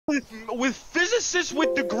with physicists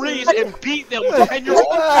with degrees and beat them, and you're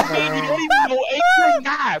all saying you don't even know anything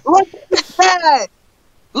math. Look in the chat.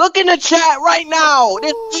 Look in the chat right now.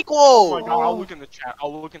 This equal. Oh my god, I'll look in the chat.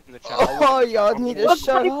 I'll look in the chat. Oh, y'all need to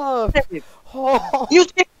shut up. Oh. You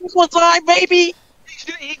see equal sign, baby? Is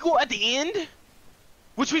it equal at the end?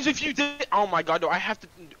 Which means if you did, oh my god, do I have to?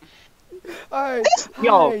 Alright,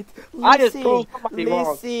 Yo, alright, I just listen, proved somebody wrong.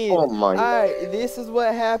 listen. Oh my god. Alright, this is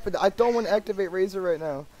what happened. I don't want to activate Razor right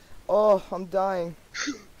now. Oh, I'm dying.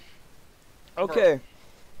 Okay.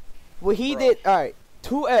 Well, he did, alright,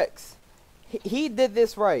 2x. He did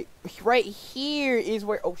this right. Right here is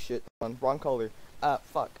where, oh shit, wrong color.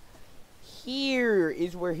 Fuck. Here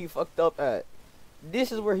is where he fucked up at.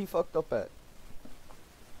 This is where he fucked up at.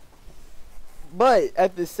 But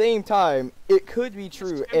at the same time, it could be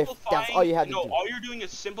true if that's all you had to do. No, all you're doing is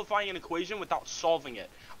simplifying an equation without solving it.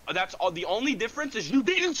 That's all. The only difference is you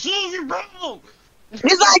didn't solve your problem. He's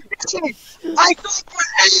like, I thought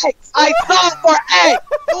for X. I thought for X.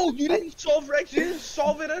 No, you didn't solve for X. You didn't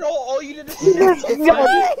solve it at all. All you did is simplify. It's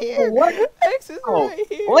right here. What? X is right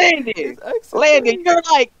here. Landon, X is Landon, right you're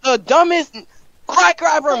like the dumbest cracker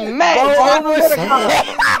I've ever met.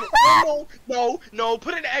 No,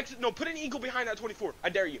 put an X, no, put an equal behind that 24. I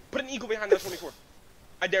dare you. Put an equal behind that 24.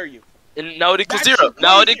 I dare you. And now it equals That's 0.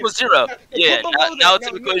 Now it equation. equals 0. Yeah, Put below now that. it's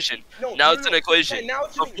an No, no, equation. no, Now no, it's an no. equation. Okay, now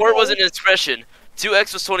it's an- Before it was no. an expression. 2x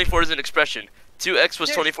plus 24 is an expression. 2x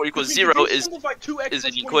plus 24 equals If 0 you is simplify 2x is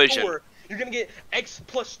an plus equation. 24, you're gonna get x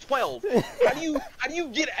plus 12. How do you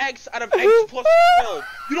get x out of x plus 12?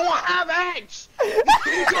 You don't have x.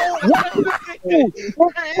 You don't have x. There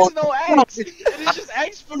is no x. It is just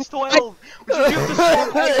x plus 12. Which means you have to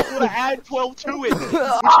solve x to add 12 to it. Which means you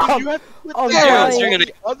have to put I'm the dying. You're gonna-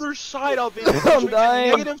 other side of it. I'm Which makes it dying.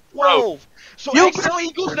 negative 12. So You- x still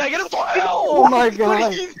equals negative 12. Oh my What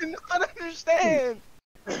god. do you not understand?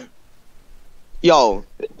 Yo,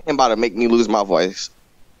 I'm about to make me lose my voice.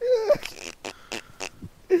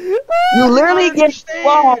 You literally get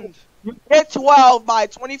 12. Understand. You get 12 by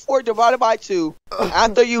 24 divided by 2.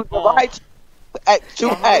 After you divide at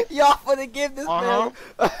 2x. Y'all finna give this man.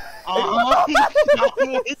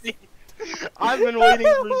 I've been waiting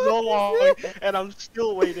for so long, and I'm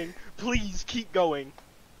still waiting. Please keep going.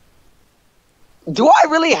 Do I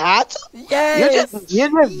really have to? Yes. You're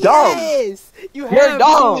just dumb. Yes. You You're have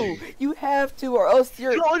dumb. to. You have to, or else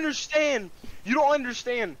you're. You don't understand. You don't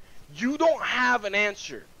understand. You don't have an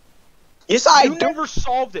answer. Yes, I You do. never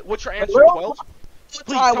solved it. What's your answer? Real 12?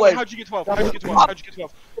 Please I tell me was- how'd you get 12? How'd you get 12? How'd you get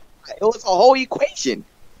 12? It was a whole equation.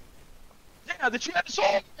 Yeah, that you had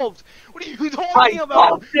solved. What are you talking I about?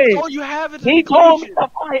 solved it. All you have is an He told me equation.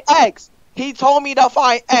 to find X. He told me to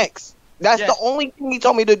find X. That's Yes. the only thing he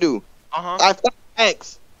told me to do. Uh-huh. I found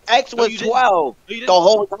X. X No, was you didn't. 12 No, you the didn't.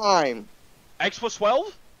 whole time. X plus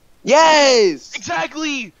 12? Yes.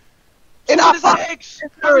 Exactly. And What I is found X?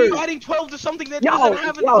 How are you adding 12 to something that doesn't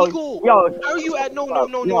have an equal? How are you at? No,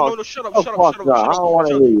 shut up, shut up. I don't want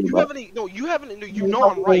to hear you. You bro. haven't, no, you haven't, no, you know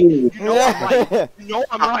I'm right. You know I'm right. You know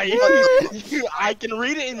I'm right. I can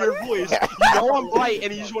read it in your voice. You know I'm right,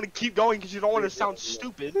 and you just want to keep going because you don't want to sound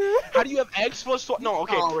stupid. How do you have X plus 12? No,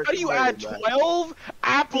 okay. How do you add 12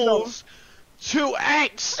 apples to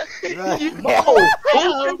X? You don't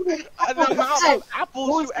have an amount of apples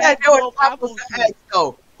Who to said add there 12 was apples apples to to. X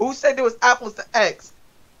though? Who said there was apples to X?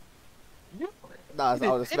 Nah, I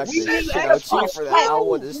would expect We this need shit out X you plus for that. I 12.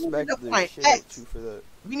 would We expect need to this find shit out X. you for that.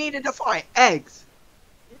 We needed to find X.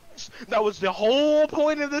 That was the whole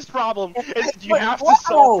point of this problem. Is X you have to was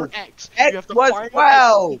solve for 12. X. X You have to was find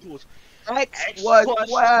 12. What X equals. X X was plus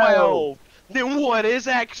 12. Then what is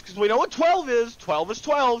X? Because we know what 12 is. 12 is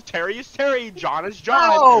 12. Terry is Terry. John is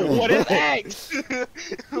John. No. What is X?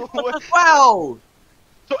 What- 12.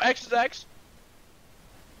 So X is X?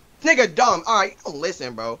 Nigga dumb. Alright, you don't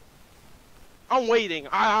listen, bro. I'm waiting.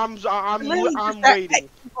 I'm Literally just said waiting. X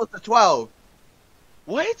equals to 12.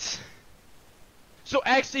 What? So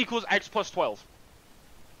X equals X plus 12.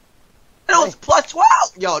 And it was plus 12.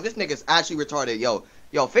 Yo, this nigga's actually retarded.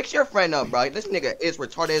 Yo, fix your friend up, bro. This nigga is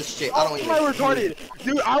retarded as shit. I Oh, don't am I even. retarded?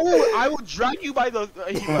 Dude, I will drag you by the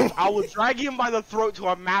I will drag him by the throat to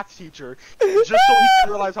a math teacher just so he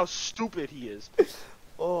can realize how stupid he is.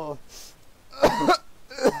 Oh.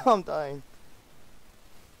 I'm dying.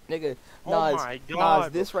 Nigga, Oh Nas, my Nas,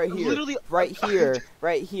 God, this right here, Literally- right here,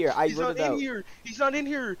 right here. I He's wrote not it in out. here. He's not in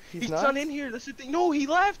here. He's He's not? not in here. That's the thing. No, he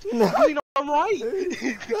left. No. Because he knows I'm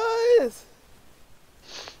right. Guys.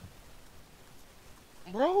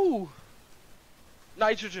 Bro.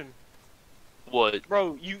 Nitrogen. What?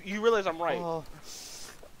 Bro, you realize I'm right. Oh.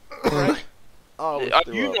 Right? Oh, You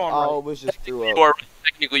threw know up. I'm right. Oh, was just threw up. You are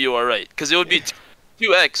technically you are right, because it would be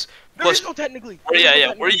 2x There plus. is no technically. Where, There is yeah,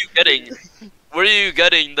 no yeah. Where are you technically. getting? Where are you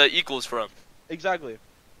getting the equals from? Exactly.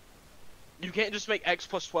 You can't just make x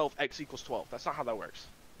plus 12 x equals 12. That's not how that works.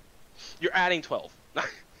 You're adding 12.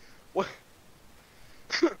 What?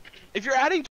 If you're adding